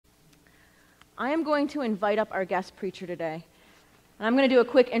I am going to invite up our guest preacher today. And I'm going to do a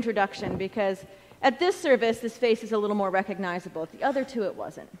quick introduction because at this service, this face is a little more recognizable. At the other two, it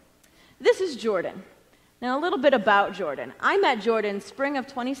wasn't. This is Jordan. Now, a little bit about Jordan. I met Jordan spring of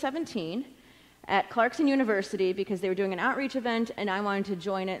 2017 at Clarkson University because they were doing an outreach event, and I wanted to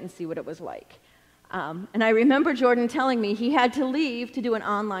join it and see what it was like. And I remember Jordan telling me he had to leave to do an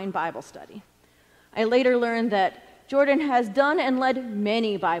online Bible study. I later learned that Jordan has done and led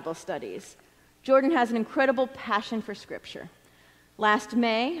many Bible studies. Jordan has an incredible passion for Scripture. Last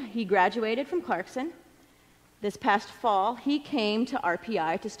May, he graduated from Clarkson. This past fall, he came to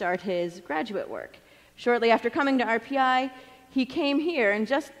RPI to start his graduate work. Shortly after coming to RPI, he came here and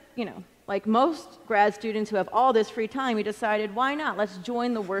just, like most grad students who have all this free time, he decided, why not? Let's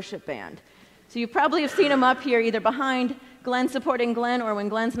join the worship band. So you probably have seen him up here either behind Glenn supporting Glenn or when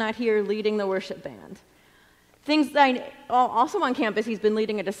Glenn's not here leading the worship band. Things that also on campus, he's been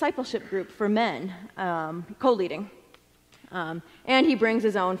leading a discipleship group for men, co-leading. And he brings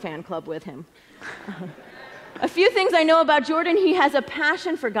his own fan club with him. A few things I know about Jordan: he has a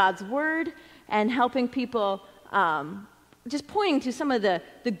passion for God's Word and helping people, just pointing to some of the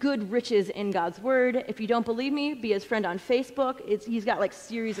good riches in God's Word. If you don't believe me, be his friend on Facebook. He's got like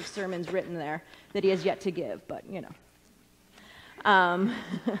series of sermons written there that he has yet to give, but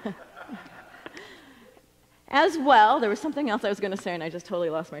As well, there was something else I was going to say, and I just totally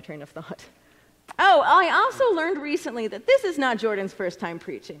lost my train of thought. Oh, I also learned recently that this is not Jordan's first time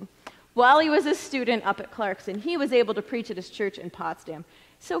preaching. While he was a student up at Clarkson, he was able to preach at his church in Potsdam,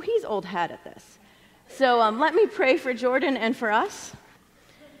 so he's old hat at this. So let me pray for Jordan and for us.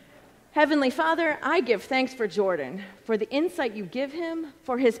 Heavenly Father, I give thanks for Jordan, for the insight you give him,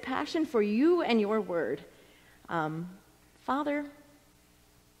 for his passion for you and your word. Father,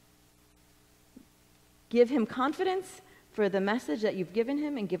 give him confidence for the message that you've given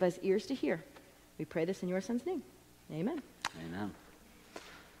him and give us ears to hear. We pray this in your son's name. Amen. Amen.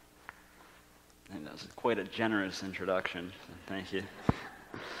 And that was quite a generous introduction. So thank you.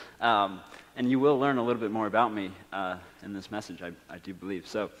 And you will learn a little bit more about me in this message, I do believe.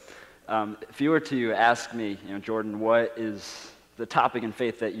 So if you were to ask me, Jordan, what is the topic in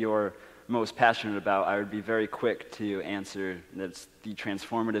faith that you're most passionate about, I would be very quick to answer that it's the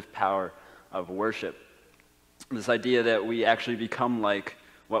transformative power of worship. This idea that we actually become like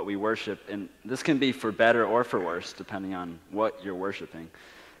what we worship, and this can be for better or for worse, depending on what you're worshiping.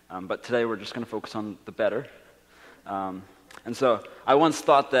 But today we're just going to focus on the better. And so I once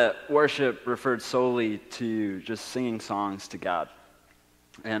thought that worship referred solely to just singing songs to God.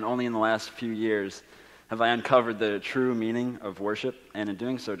 And only in the last few years have I uncovered the true meaning of worship, and in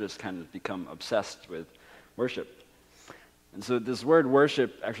doing so just kind of become obsessed with worship. And so this word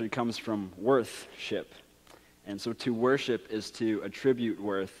worship actually comes from worthship. And so to worship is to attribute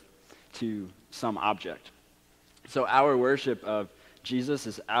worth to some object. So our worship of Jesus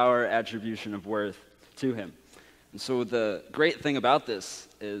is our attribution of worth to him. And so the great thing about this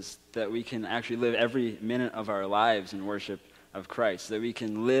is that we can actually live every minute of our lives in worship of Christ, that we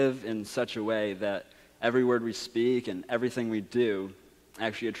can live in such a way that every word we speak and everything we do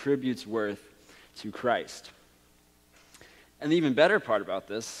actually attributes worth to Christ. And the even better part about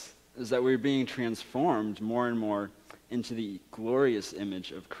this is that we're being transformed more and more into the glorious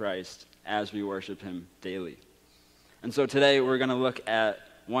image of Christ as we worship him daily. And so today we're going to look at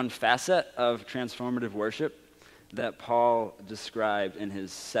one facet of transformative worship that Paul described in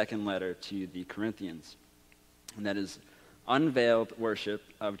his second letter to the Corinthians, and that is unveiled worship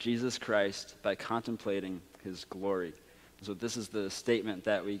of Jesus Christ by contemplating his glory. So this is the statement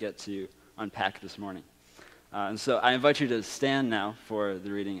that we get to unpack this morning. And so I invite you to stand now for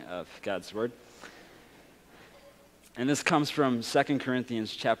the reading of God's Word. And this comes from 2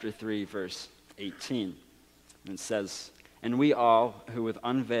 Corinthians chapter 3, verse 18. And it says, "And we all, who with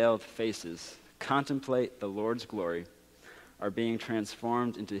unveiled faces contemplate the Lord's glory, are being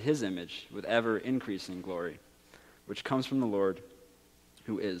transformed into his image with ever-increasing glory, which comes from the Lord,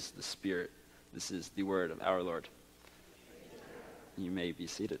 who is the Spirit." This is the word of our Lord. You may be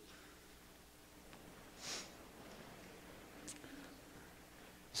seated.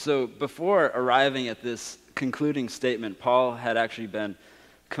 So before arriving at this concluding statement, Paul had actually been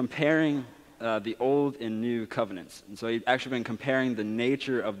comparing the old and new covenants. And so he'd actually been comparing the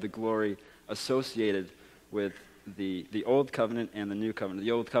nature of the glory associated with the old covenant and the new covenant.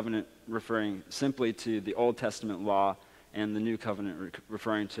 The old covenant referring simply to the Old Testament law, and the new covenant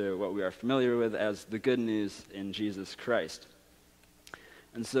referring to what we are familiar with as the good news in Jesus Christ.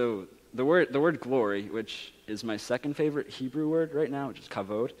 And so the word glory, which is my second favorite Hebrew word right now, which is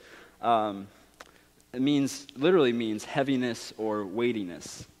kavod, it literally means heaviness or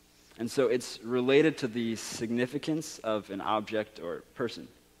weightiness. And so it's related to the significance of an object or person.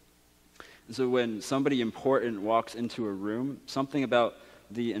 And so when somebody important walks into a room, something about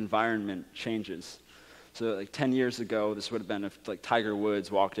the environment changes. So like 10 years ago, this would have been if like Tiger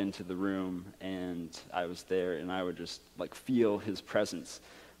Woods walked into the room and I was there and I would just like feel his presence.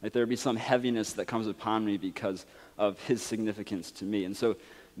 Like there would be some heaviness that comes upon me because of his significance to me. And so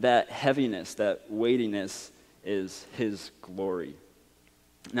that heaviness, that weightiness is his glory.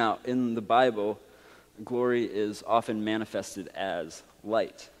 Now, in the Bible, glory is often manifested as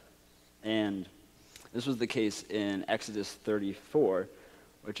light. And this was the case in Exodus 34,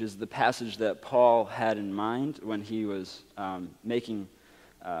 which is the passage that Paul had in mind when he was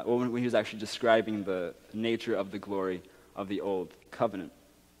when he was actually describing the nature of the glory of the Old Covenant.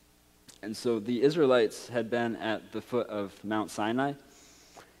 And so the Israelites had been at the foot of Mount Sinai,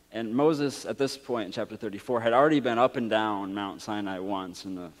 and Moses, at this point in chapter 34, had already been up and down Mount Sinai once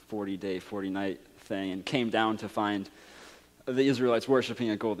in the 40-day, 40-night thing, and came down to find the Israelites worshiping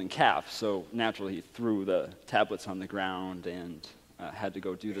a golden calf. So naturally, he threw the tablets on the ground and had to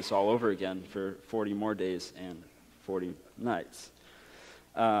go do this all over again for 40 more days and 40 nights.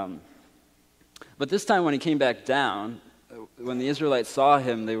 But this time when he came back down, when the Israelites saw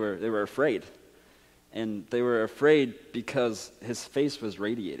him, they were afraid. And they were afraid because his face was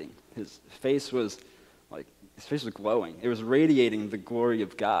radiating. His face was glowing. It was radiating the glory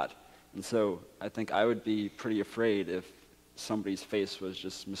of God. And so I think I would be pretty afraid if somebody's face was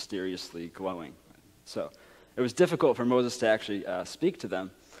just mysteriously glowing. So it was difficult for Moses to actually speak to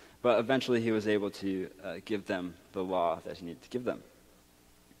them, but eventually he was able to give them the law that he needed to give them.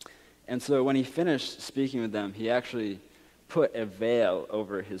 And so when he finished speaking with them, he actually put a veil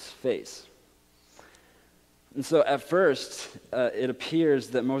over his face. And so at first, it appears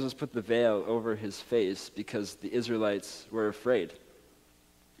that Moses put the veil over his face because the Israelites were afraid.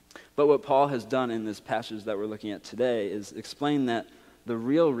 But what Paul has done in this passage that we're looking at today is explain that the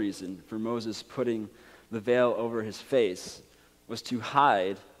real reason for Moses putting the veil over his face was to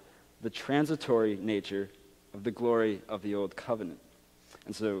hide the transitory nature of the glory of the Old Covenant.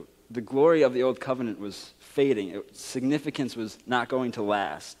 And so the glory of the Old Covenant was fading. Significance was not going to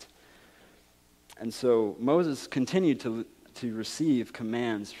last. And so Moses continued to receive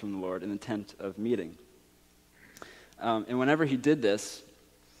commands from the Lord in the tent of meeting. And whenever he did this,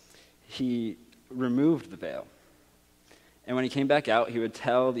 he removed the veil. And when he came back out, he would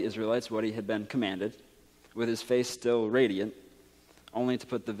tell the Israelites what he had been commanded, with his face still radiant, only to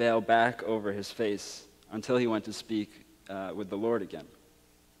put the veil back over his face until he went to speak with the Lord again.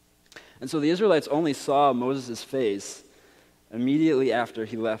 And so the Israelites only saw Moses' face immediately after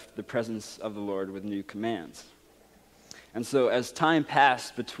he left the presence of the Lord with new commands. And so as time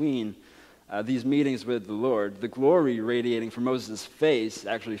passed between these meetings with the Lord, the glory radiating from Moses' face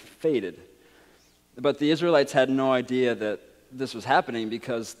actually faded. But the Israelites had no idea that this was happening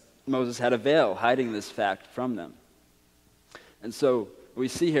because Moses had a veil hiding this fact from them. And so we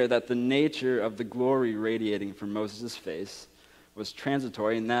see here that the nature of the glory radiating from Moses' face was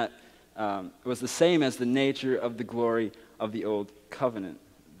transitory, and that was the same as the nature of the glory of the Old Covenant,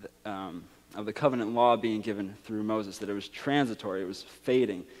 of the covenant law being given through Moses, that it was transitory, it was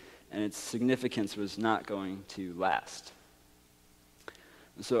fading, and its significance was not going to last.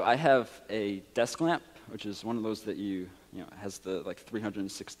 So I have a desk lamp, which is one of those that has the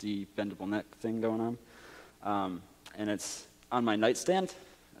 360 bendable neck thing going on, and it's on my nightstand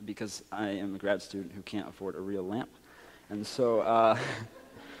because I am a grad student who can't afford a real lamp, and so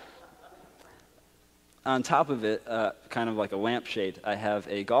on top of it, kind of like a lampshade, I have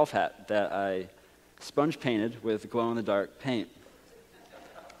a golf hat that I sponge painted with glow-in-the-dark paint.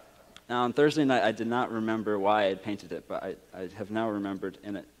 Now, on Thursday night, I did not remember why I had painted it, but I have now remembered,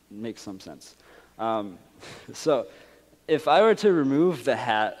 and it makes some sense. So if I were to remove the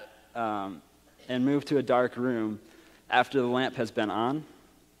hat and move to a dark room after the lamp has been on,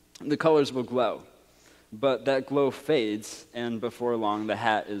 the colors will glow. But that glow fades, and before long, the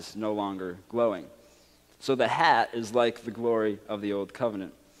hat is no longer glowing. So the hat is like the glory of the Old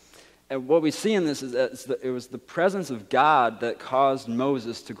Covenant. And what we see in this is that it was the presence of God that caused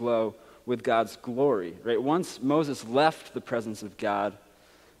Moses to glow with God's glory. Right? Once Moses left the presence of God,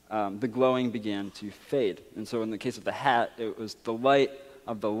 the glowing began to fade. And so in the case of the hat, it was the light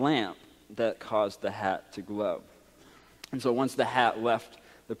of the lamp that caused the hat to glow. And so once the hat left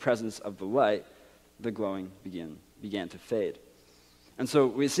the presence of the light, the glowing began to fade. And so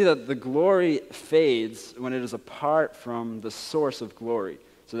we see that the glory fades when it is apart from the source of glory,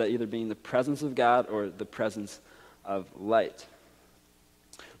 so that either being the presence of God or the presence of light.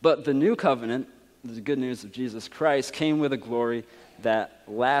 But the new covenant, the good news of Jesus Christ, came with a glory that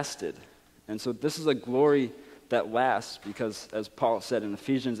lasted. And so this is a glory that lasts because, as Paul said in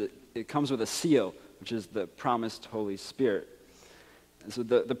Ephesians, it comes with a seal, which is the promised Holy Spirit. And so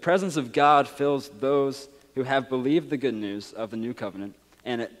the presence of God fills those who have believed the good news of the new covenant,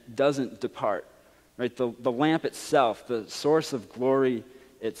 and it doesn't depart. Right? The lamp itself, the source of glory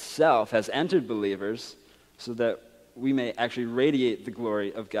itself, has entered believers so that we may actually radiate the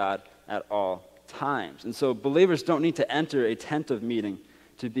glory of God at all times. And so believers don't need to enter a tent of meeting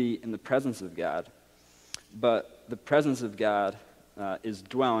to be in the presence of God, but the presence of God is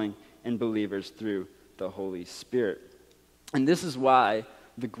dwelling in believers through the Holy Spirit. And this is why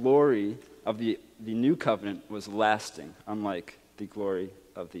the glory of the new covenant was lasting, unlike the glory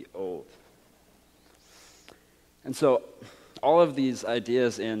of the old. And so all of these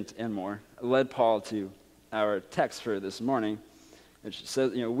ideas and more led Paul to our text for this morning, which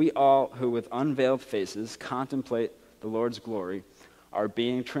says, we all who with unveiled faces contemplate the Lord's glory are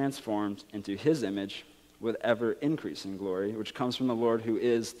being transformed into his image with ever-increasing glory, which comes from the Lord who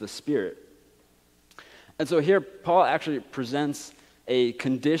is the Spirit. And so here, Paul actually presents a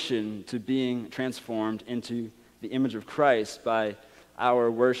condition to being transformed into the image of Christ by our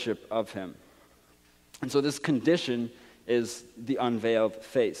worship of him. And so this condition is the unveiled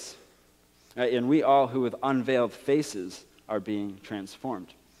face. Right? And we all who with unveiled faces are being transformed.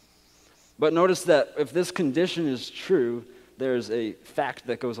 But notice that if this condition is true, there's a fact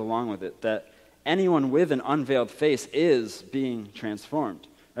that goes along with it, that anyone with an unveiled face is being transformed.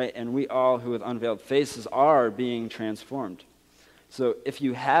 Right? And we all who with unveiled faces are being transformed. So if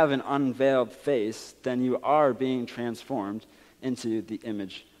you have an unveiled face, then you are being transformed into the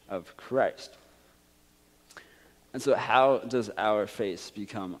image of Christ. And so how does our face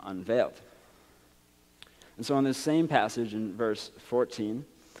become unveiled? And so in this same passage in verse 14,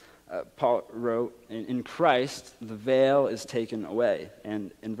 Paul wrote, in Christ the veil is taken away.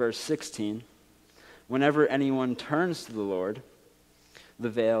 And in verse 16, whenever anyone turns to the Lord, the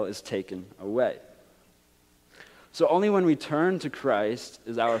veil is taken away. So only when we turn to Christ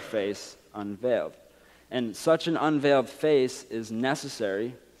is our face unveiled. And such an unveiled face is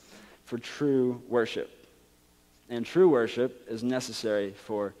necessary for true worship. And true worship is necessary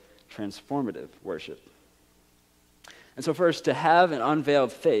for transformative worship. And so first, to have an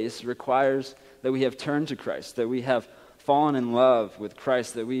unveiled face requires that we have turned to Christ, that we have fallen in love with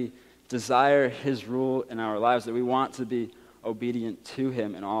Christ, that we desire his rule in our lives, that we want to be obedient to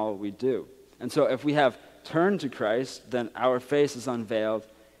him in all we do. And so if we have turned to Christ, then our face is unveiled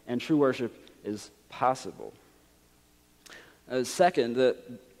and true worship is possible. Second, that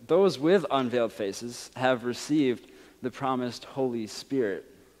those with unveiled faces have received the promised Holy Spirit.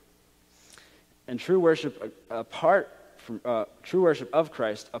 And true worship of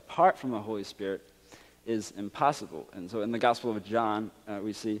Christ apart from the Holy Spirit is impossible. And so in the Gospel of John,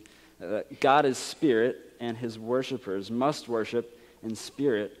 we see that God is spirit, and his worshipers must worship in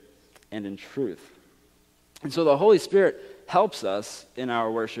spirit and in truth. And so the Holy Spirit helps us in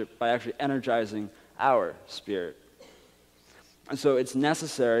our worship by actually energizing our spirit. And so it's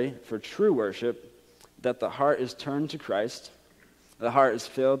necessary for true worship that the heart is turned to Christ, the heart is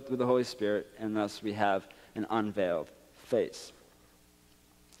filled with the Holy Spirit, and thus we have an unveiled face.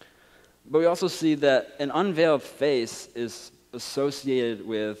 But we also see that an unveiled face is associated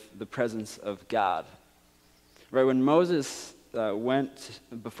with the presence of God. Right, when Moses went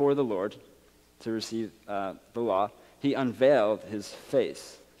before the Lord to receive the law, he unveiled his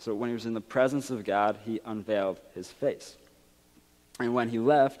face. So when he was in the presence of God, he unveiled his face. And when he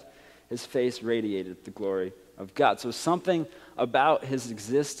left, his face radiated the glory of God. So something about his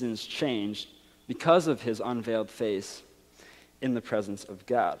existence changed because of his unveiled face in the presence of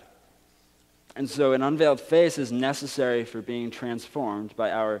God. And so an unveiled face is necessary for being transformed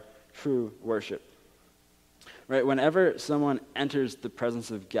by our true worship. Right? Whenever someone enters the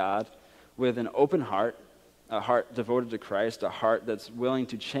presence of God with an open heart, a heart devoted to Christ, a heart that's willing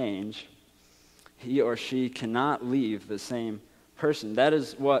to change, he or she cannot leave the same person. That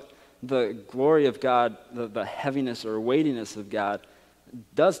is what the glory of God, the heaviness or weightiness of God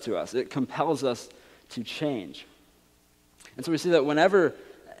does to us. It compels us to change. And so we see that whenever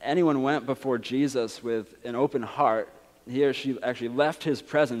anyone went before Jesus with an open heart, he or she actually left his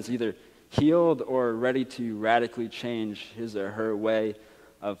presence either healed or ready to radically change his or her way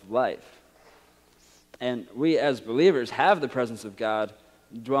of life. And we as believers have the presence of God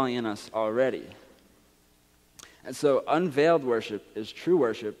dwelling in us already. And so unveiled worship is true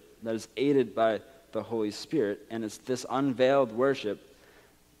worship that is aided by the Holy Spirit, and it's this unveiled worship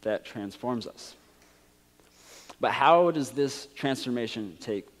that transforms us. But how does this transformation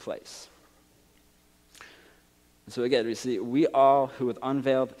take place? So again, we see, we all who with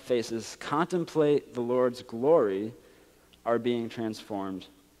unveiled faces contemplate the Lord's glory are being transformed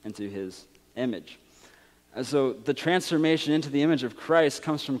into his image. And so the transformation into the image of Christ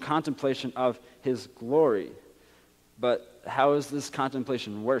comes from contemplation of his glory. But how is this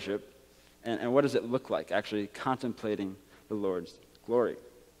contemplation worship? And what does it look like, actually contemplating the Lord's glory?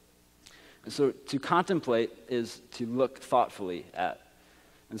 And so to contemplate is to look thoughtfully at.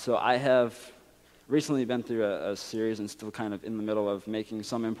 And so I have recently been through a series and still kind of in the middle of making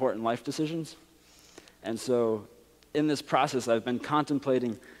some important life decisions. And so in this process, I've been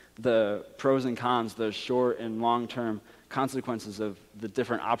contemplating the pros and cons, the short and long-term consequences of the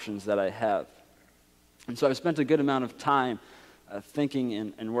different options that I have. And so I've spent a good amount of time thinking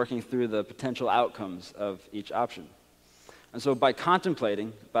and working through the potential outcomes of each option. And so by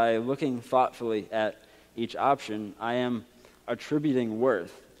contemplating, by looking thoughtfully at each option, I am attributing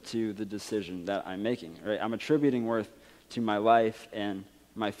worth to the decision that I'm making, right? I'm attributing worth to my life and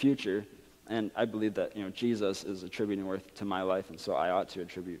my future, and I believe that, Jesus is attributing worth to my life, and so I ought to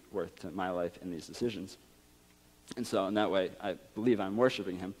attribute worth to my life in these decisions. And so in that way, I believe I'm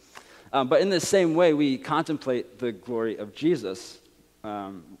worshiping him. But in the same way, we contemplate the glory of Jesus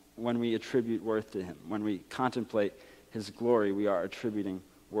when we attribute worth to him. When we contemplate his glory, we are attributing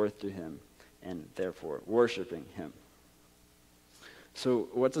worth to him and therefore worshiping him. So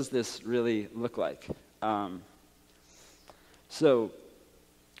what does this really look like? So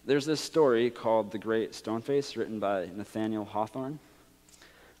there's this story called The Great Stone Face, written by Nathaniel Hawthorne,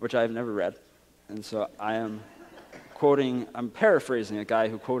 which I've never read. And so I'm paraphrasing a guy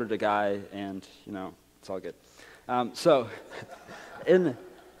who quoted a guy, and, it's all good. So in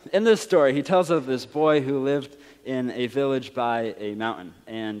this story, he tells of this boy who lived in a village by a mountain.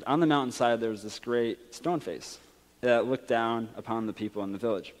 And on the mountainside, there was this great stone face that looked down upon the people in the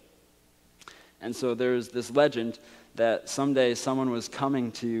village. And so there's this legend that someday someone was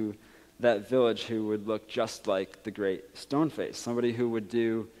coming to that village who would look just like the great stone face, somebody who would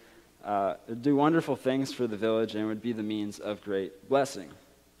do wonderful things for the village and would be the means of great blessing.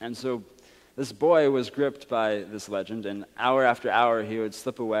 And so this boy was gripped by this legend, and hour after hour he would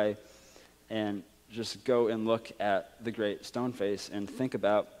slip away and just go and look at the great stone face and think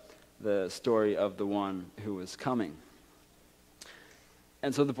about the story of the one who was coming.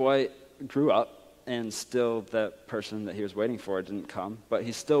 And so the boy grew up, and still the person that he was waiting for didn't come, but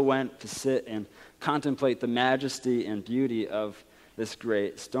he still went to sit and contemplate the majesty and beauty of this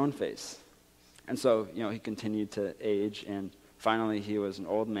great stone face. And so, he continued to age, and finally he was an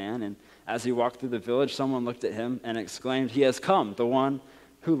old man, and as he walked through the village, someone looked at him and exclaimed, "He has come, the one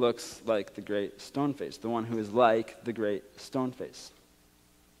who looks like the great stone face, the one who is like the great stone face."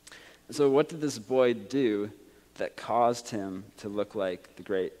 And so what did this boy do that caused him to look like the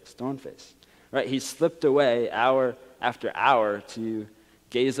great stone face? Right? He slipped away hour after hour to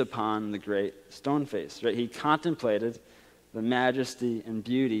gaze upon the great stone face. Right? He contemplated the majesty and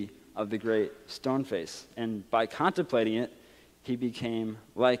beauty of the great stone face. And by contemplating it, he became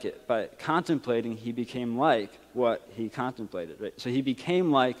like it. By contemplating, he became like what he contemplated. Right? So he became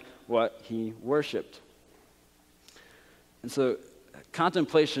like what he worshipped. And so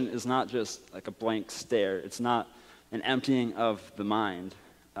contemplation is not just like a blank stare. It's not an emptying of the mind,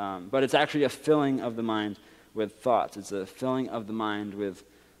 but it's actually a filling of the mind with thoughts. It's a filling of the mind with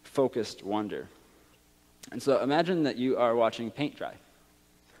focused wonder. And so imagine that you are watching paint dry.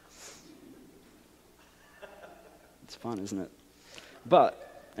 It's fun, isn't it?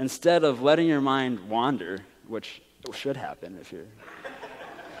 But instead of letting your mind wander, which should happen if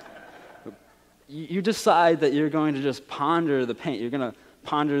you decide that you're going to just ponder the paint. You're going to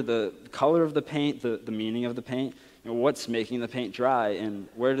ponder the color of the paint, the meaning of the paint, what's making the paint dry, and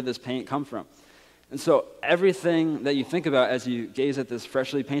where did this paint come from? And so everything that you think about as you gaze at this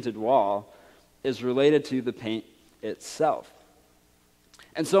freshly painted wall is related to the paint itself.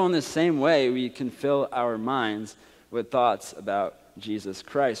 And so in the same way, we can fill our minds with thoughts about Jesus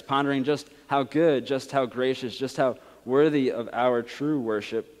Christ, pondering just how good, just how gracious, just how worthy of our true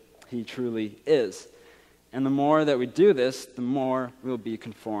worship he truly is. And the more that we do this, the more we'll be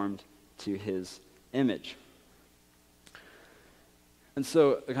conformed to his image. And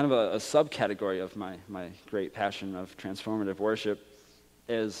so kind of a subcategory of my great passion of transformative worship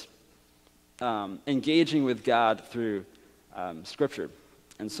is engaging with God through Scripture.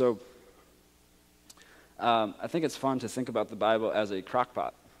 And so I think it's fun to think about the Bible as a crock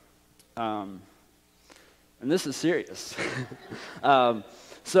pot. And this is serious.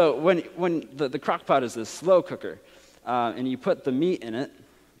 So when the crock pot is this slow cooker, and you put the meat in it,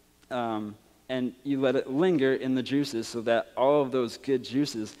 and you let it linger in the juices so that all of those good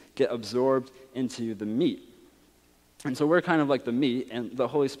juices get absorbed into the meat. And so we're kind of like the meat, and the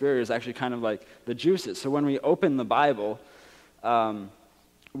Holy Spirit is actually kind of like the juices. So when we open the Bible,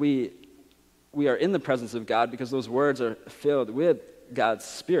 we are in the presence of God because those words are filled with God's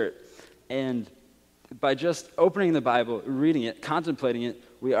Spirit. And by just opening the Bible, reading it, contemplating it,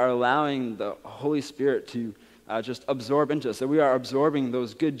 we are allowing the Holy Spirit to just absorb into us. So we are absorbing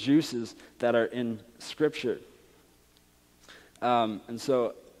those good juices that are in Scripture. And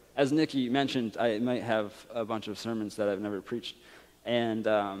so, as Nikki mentioned, I might have a bunch of sermons that I've never preached. And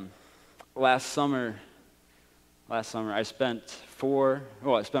last summer, I spent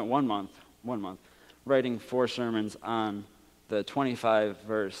 1 month writing 4 sermons on the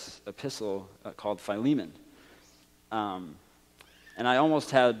 25-verse epistle called Philemon. And I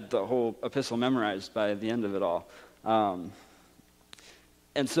almost had the whole epistle memorized by the end of it all.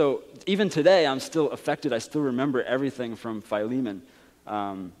 And so even today, I'm still affected. I still remember everything from Philemon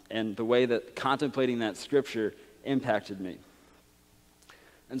and the way that contemplating that scripture impacted me.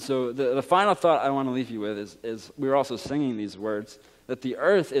 And so the final thought I want to leave you with is we were also singing these words, that the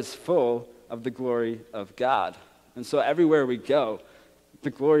earth is full of the glory of God. And so everywhere we go, the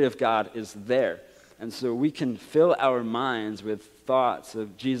glory of God is there. And so we can fill our minds with thoughts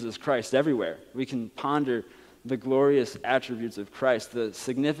of Jesus Christ everywhere. We can ponder the glorious attributes of Christ, the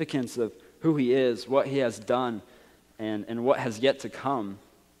significance of who he is, what he has done, and what has yet to come,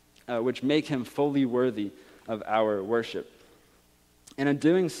 which make him fully worthy of our worship. And in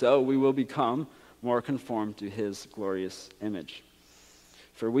doing so, we will become more conformed to his glorious image.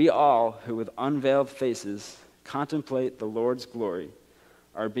 For we all, who with unveiled faces contemplate the Lord's glory,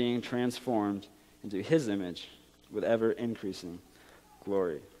 are being transformed into his image with ever-increasing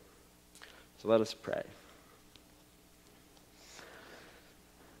glory. So let us pray.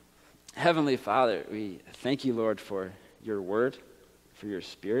 Heavenly Father, we thank you, Lord, for your word, for your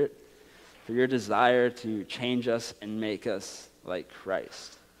Spirit, for your desire to change us and make us like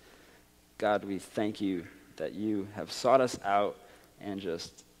Christ. God, we thank you that you have sought us out and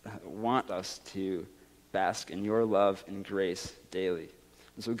just want us to bask in your love and grace daily.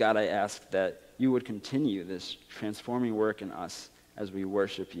 And so, God, I ask that you would continue this transforming work in us as we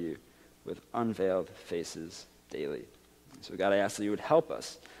worship you with unveiled faces daily. So, God, I ask that you would help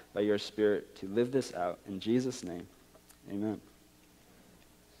us by your Spirit to live this out. In Jesus' name, amen.